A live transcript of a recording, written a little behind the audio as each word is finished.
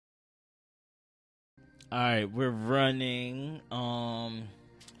All right, we're running. What am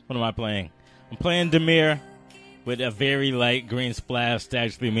I playing? I'm playing Demir with a very light green splash to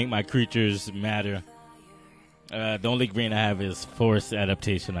actually make my creatures matter. The only green I have is Force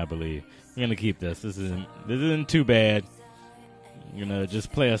Adaptation, I believe. I'm gonna keep this. This isn't too bad. I'm gonna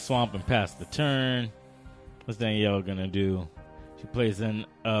just play a swamp and pass the turn. What's Danielle gonna do? She plays in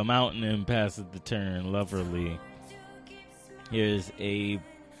a mountain and passes the turn. Loverly. Here's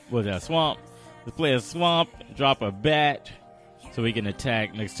swamp. Let's play a swamp, drop a bat, so we can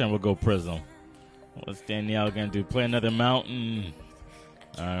attack. Next turn we'll go Prism. What's Danielle gonna do? Play another mountain.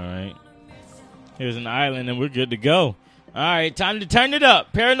 Alright. Here's an island and we're good to go. Alright, time to turn it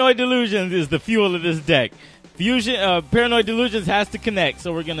up. Paranoid Delusions is the fuel of this deck. Paranoid Delusions has to connect,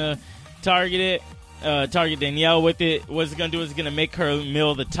 so we're gonna target it. Target Danielle with it. What it's going to do is it's going to make her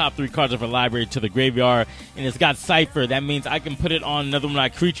mill the top 3 cards of her library to the graveyard. And it's got Cypher. That means I can put it on another one of my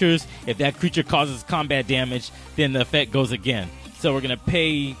creatures. If that creature causes combat damage, then the effect goes again. So we're going to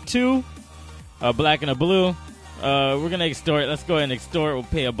pay 2, a black and a blue. We're going to extort. Let's go ahead and extort. We'll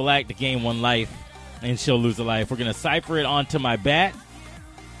pay a black to gain 1 life, and she'll lose a life. We're going to Cypher it onto my bat.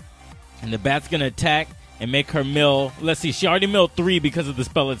 And the bat's going to attack and make her mill. Let's see. She already milled 3 because of the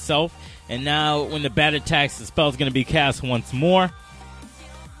spell itself. And now when the bat attacks, the spell's going to be cast once more.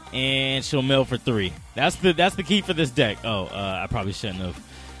 And she'll mill for 3. That's the key for this deck. Oh, I probably shouldn't have.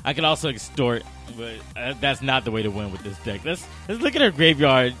 I could also extort, but that's not the way to win with this deck. Let's look at her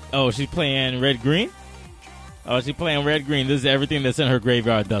graveyard. Oh, she's playing red-green? Oh, she's playing red-green. This is everything that's in her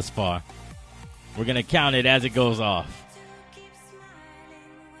graveyard thus far. We're going to count it as it goes off.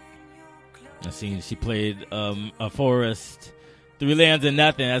 Let's see. She played a forest. 3 lands and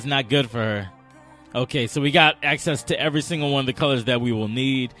nothing. That's not good for her. Okay, so we got access to every single one of the colors that we will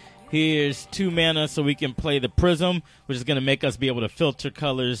need. Here's 2 mana so we can play the Prism, which is going to make us be able to filter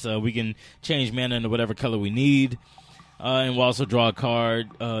colors. We can change mana into whatever color we need. And we'll also draw a card.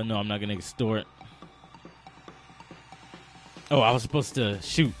 No, I'm not going to extort. Oh, I was supposed to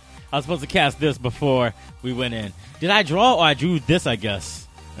shoot. I was supposed to cast this before we went in. Did I draw or I drew this, I guess?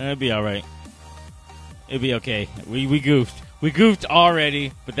 It'll be all right. It'll be okay. We goofed. We goofed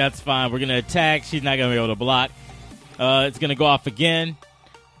already, but that's fine. We're going to attack. She's not going to be able to block. It's going to go off again.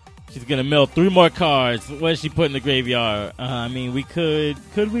 She's going to mill 3 more cards. What does she put in the graveyard? I mean, we could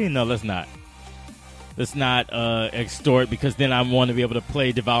we? No, let's not. Let's not extort, because then I want to be able to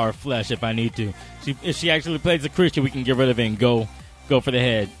play Devour Flesh if I need to. If she actually plays a creature, we can get rid of it and go for the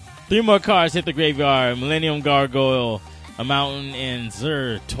head. 3 more cards hit the graveyard. Millennium Gargoyle, a mountain, and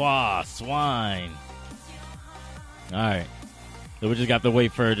Trois Swine. All right. So we just got to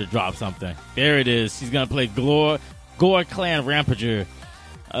wait for her to drop something. There it is. She's going to play Gore Clan Rampager.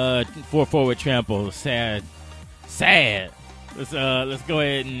 4/4 with trample. Sad. Let's go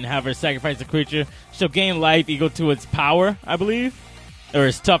ahead and have her sacrifice a creature. She'll gain life equal to its power, I believe. Or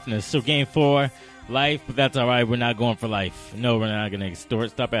its toughness. She'll gain 4 life, but that's all right. We're not going for life. No, we're not going to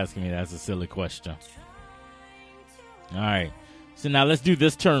extort. Stop asking me. That's a silly question. All right. So now let's do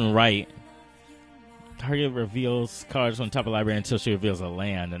this turn right. Target reveals cards on top of the library until she reveals a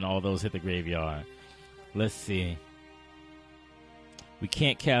land, and all those hit the graveyard. Let's see. We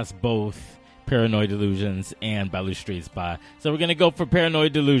can't cast both Paranoid Delusions and Balustrade Spy. So we're going to go for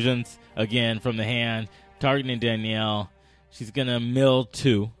Paranoid Delusions again from the hand, targeting Danielle. She's going to mill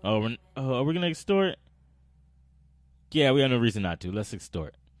 2. Are we going to extort? Yeah, we have no reason not to. Let's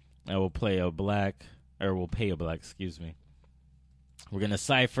extort. I will play a black, or we'll pay a black, excuse me. We're going to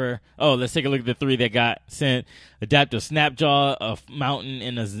Cypher. Oh, let's take a look at the 3 that got sent. Adaptive Snapjaw, a mountain,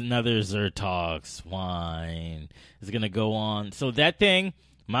 and another Zertog Swine is going to go on. So that thing,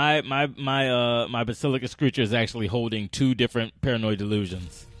 my Basilicus creature is actually holding 2 different Paranoid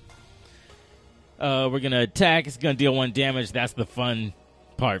Delusions. We're going to attack. It's going to deal 1 damage. That's the fun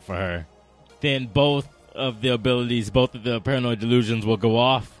part for her. Then both of the abilities, both of the Paranoid Delusions will go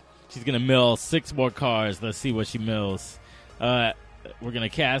off. She's going to mill 6 more cards. Let's see what she mills. We're going to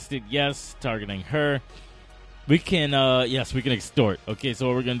cast it, yes, targeting her. We can, yes, we can extort. Okay, so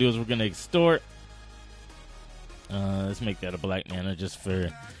what we're going to do is we're going to extort. Let's make that a black mana just for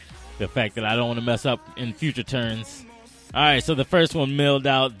the fact that I don't want to mess up in future turns. All right, so the first one milled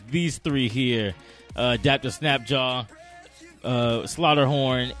out these 3 here. Adaptive Snapjaw,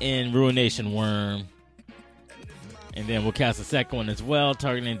 Slaughterhorn, and Ruination Worm. And then we'll cast the second one as well,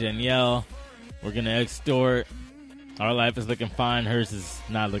 targeting Danielle. We're going to extort. Our life is looking fine. Hers is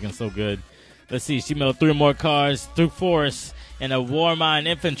not looking so good. Let's see. She milled 3 more cards through Force and a Warmind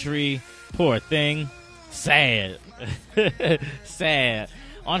Infantry. Poor thing. Sad. Sad.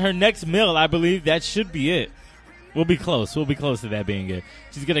 On her next mill, I believe that should be it. We'll be close. We'll be close to that being good.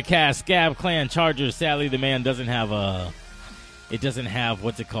 She's going to cast Scab Clan Charger. Sadly, the man doesn't have it doesn't have,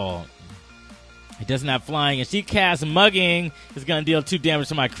 what's it called? It doesn't have flying. And she casts Mugging. It's going to deal 2 damage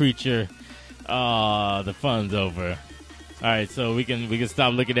to my creature. The fun's over. All right, so we can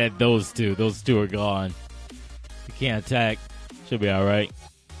stop looking at those two. Those two are gone. We can't attack. Should be all right.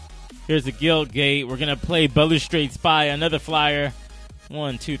 Here's the Guild Gate. We're going to play Balustrade Spy, another flyer.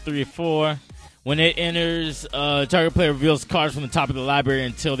 1, 2, 3, 4. When it enters, target player reveals cards from the top of the library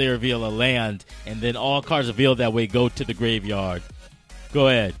until they reveal a land. And then all cards revealed that way go to the graveyard. Go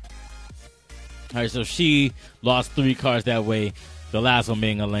ahead. All right, so she lost 3 cards that way. The last one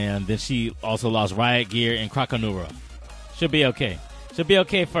being a land. Then she also lost Riot Gear and Krakanura. Should be okay. Should be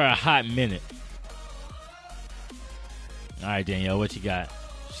okay for a hot minute. All right, Danielle, what you got?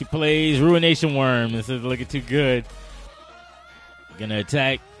 She plays Ruination Worm. This is looking too good. Gonna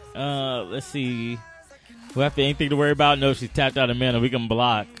attack. Let's see. We have anything to worry about? No, she's tapped out a mana. We can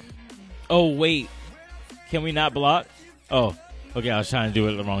block. Oh, wait. Can we not block? Oh, okay. I was trying to do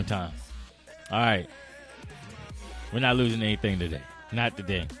it at the wrong time. All right. We're not losing anything today. Not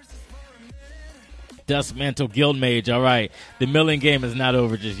today. Duskmantle Guild Mage. All right. The milling game is not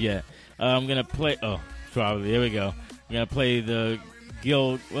over just yet. I'm going to play. Oh, probably. There we go. I'm going to play the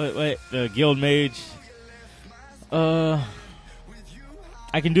Guild. The Guild Mage.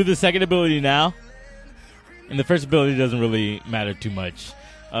 I can do the second ability now. And the first ability doesn't really matter too much.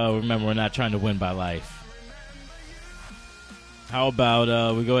 Remember, we're not trying to win by life. How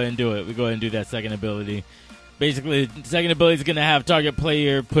about we go ahead and do it? We go ahead and do that second ability. Basically, the second ability is going to have target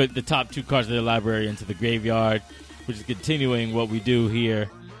player put the top 2 cards of their library into the graveyard, which is continuing what we do here.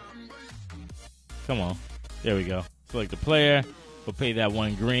 Come on. There we go. Select the player. We'll pay that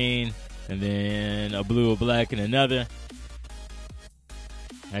 1 green, and then a blue, a black, and another.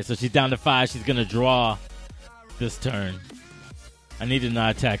 All right, so she's down to 5. She's going to draw this turn. I need to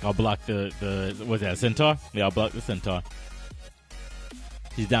not attack. I'll block the what's that, Centaur? Yeah, I'll block the Centaur.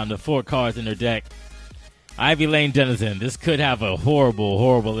 She's down to 4 cards in her deck. Ivy Lane Denizen. This could have a horrible,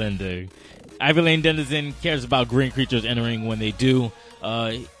 horrible ending. Ivy Lane Denizen cares about green creatures entering. When they do,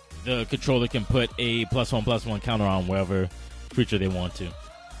 the controller can put a +1/+1 counter on whatever creature they want to.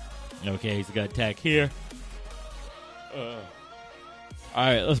 Okay, he's got attack here. All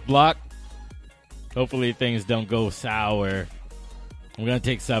right, let's block. Hopefully things don't go sour. I'm going to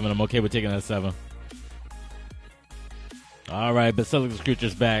take 7. I'm okay with taking that 7. All right, Basilica's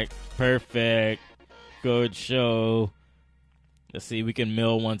creature's back. Perfect. Good show. Let's see. We can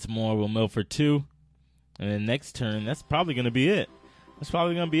mill once more. We'll mill for 2. And then next turn, that's probably going to be it. That's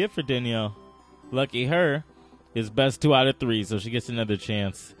probably going to be it for Danielle. Lucky her. Is best 2 out of 3, so she gets another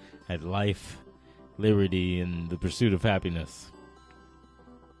chance at life, liberty, and the pursuit of happiness.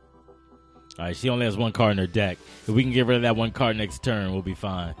 All right, she only has 1 card in her deck. If we can get rid of that 1 card next turn, we'll be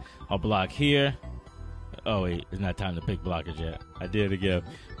fine. I'll block here. Oh, wait, it's not time to pick blockers yet. I did it again.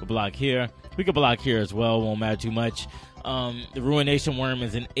 We'll block here. We can block here as well. Won't matter too much. The Ruination Worm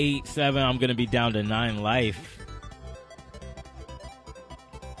is an 8/7. I'm going to be down to 9 life.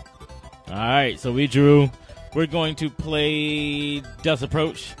 All right, so we drew. We're going to play Dust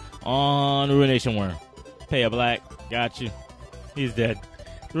Approach on Ruination Worm. Pay a black. Got you. He's dead.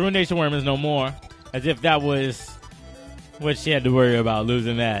 Ruination Worm is no more. As if that was what she had to worry about,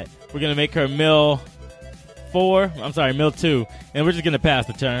 losing that. We're going to make her mill 4. I'm sorry, mill 2. And we're just going to pass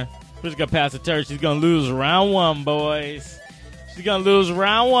the turn. We're just going to pass the turn. She's going to lose round 1, boys. She's going to lose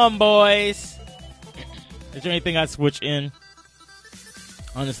round 1, boys. Is there anything I'd switch in?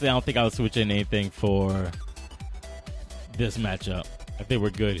 Honestly, I don't think I would switch in anything for this matchup. I think we're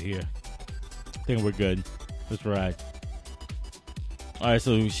good here. I think we're good. Let's ride. All right,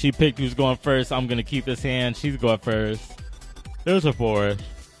 so she picked who's going first. I'm going to keep this hand. She's going first. There's a forest.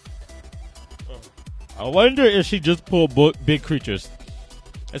 I wonder if she just pulled big creatures.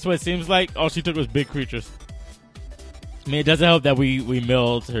 That's what it seems like. All she took was big creatures. I mean, it doesn't help that we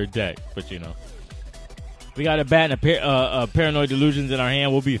milled her deck, but you know. We got a bat and a Paranoid Delusions in our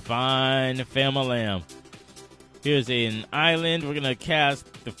hand. We'll be fine. Fam-a-lam. Here's an island. We're going to cast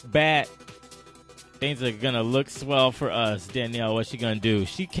the bat. Things are going to look swell for us. Danielle, what's she going to do?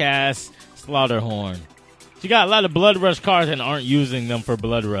 She casts Slaughterhorn. She got a lot of Blood Rush cards and aren't using them for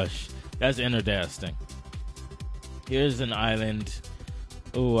Blood Rush. That's interesting. Here's an island.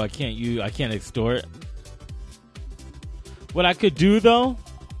 Oh, I can't extort. What I could do, though,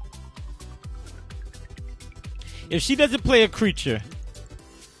 if she doesn't play a creature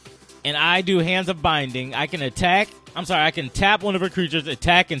and I do Hands of Binding, I can attack. I'm sorry, I can tap one of her creatures,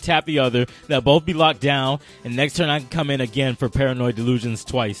 attack, and tap the other. They'll both be locked down. And next turn, I can come in again for Paranoid Delusions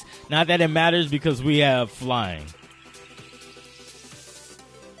twice. Not that it matters because we have flying.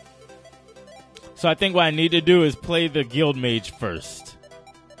 So I think what I need to do is play the Guild Mage first.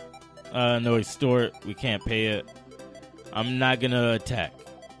 No extort. We can't pay it. I'm not going to attack.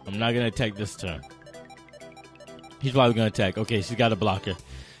 I'm not going to attack this turn. He's probably going to attack. Okay, she's got a blocker.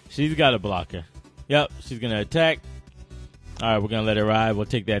 She's got a blocker. Yep, she's going to attack. All right, we're going to let it ride. We'll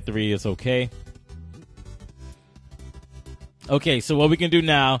take that 3. It's okay. Okay, so what we can do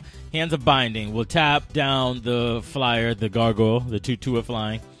now, Hands of Binding. We'll tap down the flyer, the gargoyle, the 2/2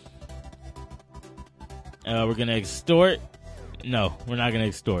 flying. We're going to extort. No, we're not going to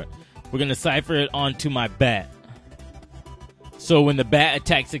extort. We're going to cipher it onto my bat. So when the bat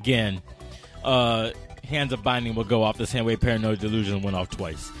attacks again, Hands of Binding will go off. This Handwave Paranoid Delusion went off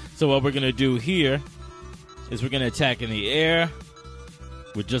twice. So what we're going to do here is we're going to attack in the air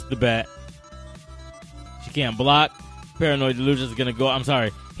with just the bat. She can't block. Paranoid Delusion is going to go. I'm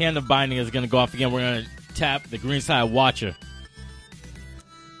sorry. Hand of Binding is going to go off again. We're going to tap the green side Watcher.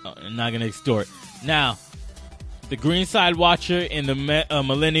 I'm not going to extort. Now, the green side Watcher and the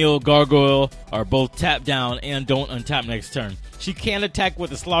Millennial Gargoyle are both tapped down and don't untap next turn. She can attack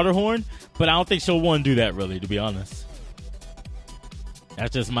with the Slaughterhorn, but I don't think she'll want to do that, really, to be honest.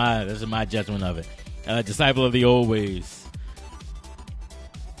 That's just my judgment of it. Disciple of the Old Ways.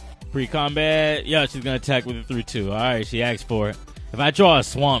 Pre-combat. Yeah, she's going to attack with a 3/2. All right, she asked for it. If I draw a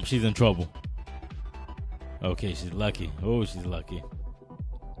swamp, she's in trouble. Okay, she's lucky. Oh, she's lucky.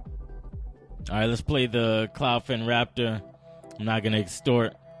 All right, let's play the Cloudfin Raptor. I'm not going to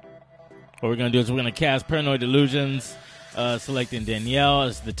extort. What we're going to do is we're going to cast Paranoid Delusions, selecting Danielle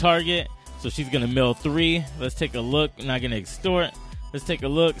as the target. So she's going to mill 3. Let's take a look. I'm not going to extort. Let's take a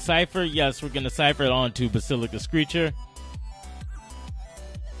look. Cipher. Yes, we're going to cipher it onto Basilica Screecher.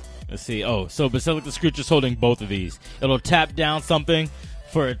 Let's see. Oh, so Basilica Screecher's holding both of these. It'll tap down something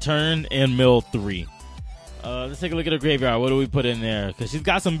for a turn and mill 3. Let's take a look at her graveyard. What do we put in there? Because she's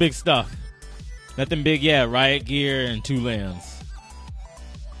got some big stuff. Nothing big yet. Riot Gear and 2 lands.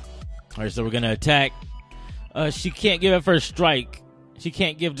 All right, so we're going to attack. She can't give it first strike. She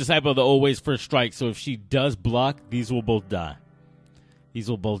can't give Disciple of the Old Ways first strike. So if she does block, these will both die. These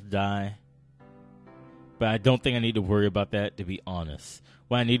will both die. But I don't think I need to worry about that, to be honest.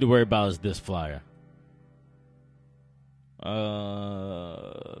 What I need to worry about is this flyer.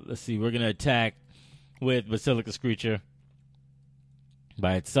 Let's see. We're going to attack with Basilica Screecher.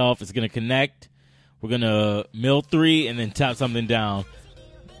 By itself, it's going to connect. We're going to mill 3 and then tap something down.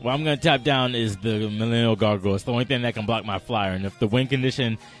 What I'm going to tap down is the Millennial Gargoyle. It's the only thing that can block my flyer. And if the win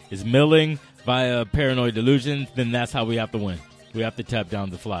condition is milling via Paranoid Delusions, then that's how we have to win. We have to tap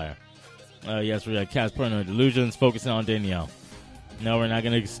down the flyer. Yes, we're going to cast Paranoid Delusions, focusing on Danielle. No, we're not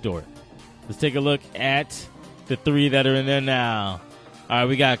going to extort. Let's take a look at the 3 that are in there now. All right,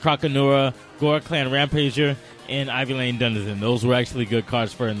 we got Krakenura, Gore Clan Rampager, and Ivy Lane Denizen. Those were actually good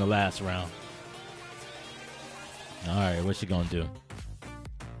cards for her in the last round. All right, what's she going to do?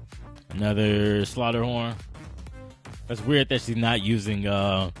 Another Slaughterhorn. That's weird that she's not using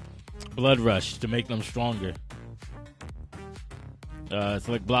Blood Rush to make them stronger.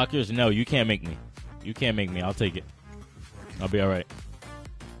 Select blockers. No, you can't make me. You can't make me. I'll take it. I'll be all right.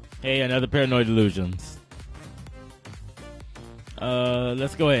 Hey, another Paranoid Delusions.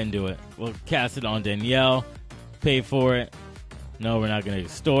 Let's go ahead and do it. We'll cast it on Danielle. Pay for it. No, we're not going to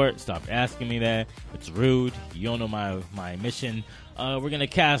extort. Stop asking me that. It's rude. You don't know my mission. We're going to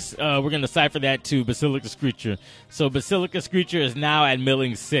cast, we're going to cipher that to Basilica Screecher. So Basilica Screecher is now at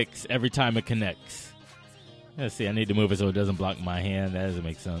milling 6 every time it connects. Let's see. I need to move it so it doesn't block my hand. That doesn't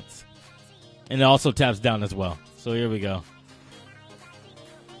make sense. And it also taps down as well. So here we go.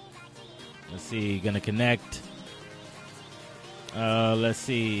 Let's see. Going to connect. Let's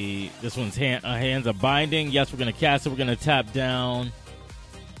see. This one's Hands of Binding. Yes, we're going to cast it. We're going to tap down.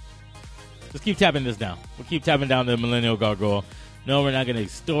 Let's keep tapping this down. We'll keep tapping down the Millennial Gargoyle. No, we're not going to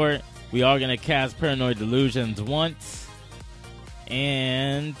extort. We are going to cast Paranoid Delusions once.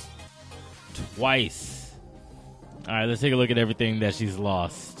 And twice. All right, let's take a look at everything that she's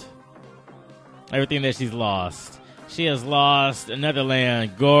lost. Everything that she's lost. She has lost another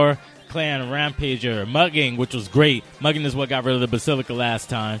land. Gore Clan Rampager. Mugging, which was great. Mugging is what got rid of the Basilica last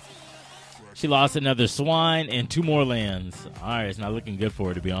time. She lost another Swine and 2 more lands. All right, it's not looking good for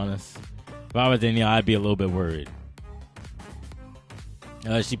her, to be honest. If I was Danielle, I'd be a little bit worried.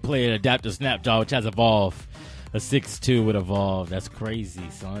 She played Adaptive Snapjaw, which has Evolve. A 6/2 with Evolve. That's crazy,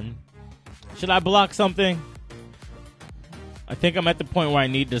 son. Should I block something? I think I'm at the point where I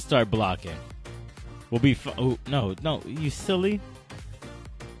need to start blocking. We'll be... Oh, no, you silly.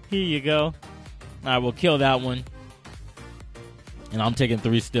 Here you go. All right, we'll kill that one. And I'm taking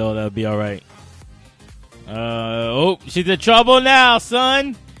 3 still. That'll be all right. Oh, she's in trouble now,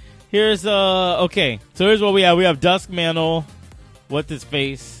 son. Here's okay. So here's what we have. We have Dusk Mantle. What's his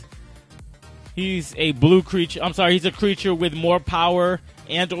face? He's a blue creature. I'm sorry, he's a creature with more power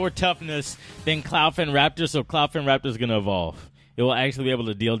and or toughness than Cloudfin Raptor. So Cloudfin Raptor is going to evolve. It will actually be able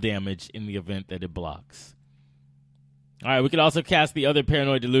to deal damage in the event that it blocks. All right, we can also cast the other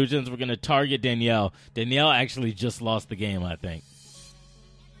Paranoid Delusions. We're going to target Danielle. Danielle actually just lost the game, I think.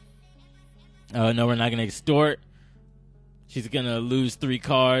 No, we're not going to extort. She's going to lose 3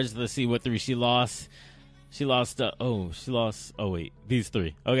 cards. Let's see what 3 she lost. She lost, these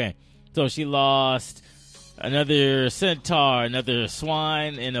 3. Okay, so she lost another Centaur, another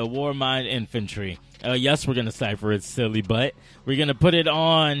Swine, and a Warmind Infantry. Yes, we're going to Cypher it, silly butt. We're going to put it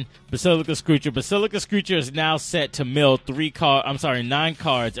on Basilica Screecher. Basilica Screecher is now set to mill 9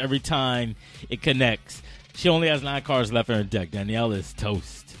 cards every time it connects. She only has 9 cards left in her deck. Danielle is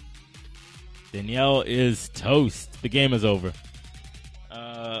toast. The game is over.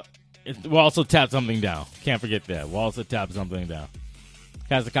 We'll also tap something down. Can't forget that. We'll also tap something down.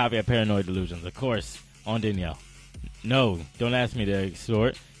 Cast a copy of Paranoid Delusions, of course, on Danielle. No, don't ask me to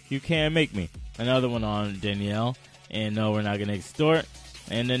extort. You can't make me. Another one on Danielle. And no, we're not going to extort.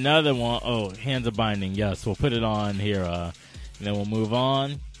 And another one, Hands of Binding. Yes, we'll put it on here. And then we'll move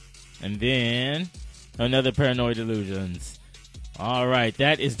on. And then another Paranoid Delusions. All right,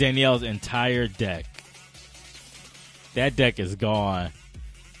 that is Danielle's entire deck. That deck is gone.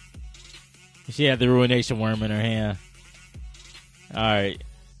 She had the Ruination Worm in her hand. All right.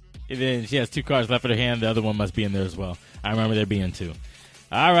 And then she has 2 cards left in her hand. The other one must be in there as well. I remember there being 2.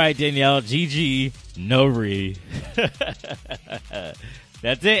 All right, Danielle. GG. No re.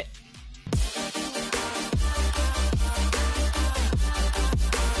 That's it.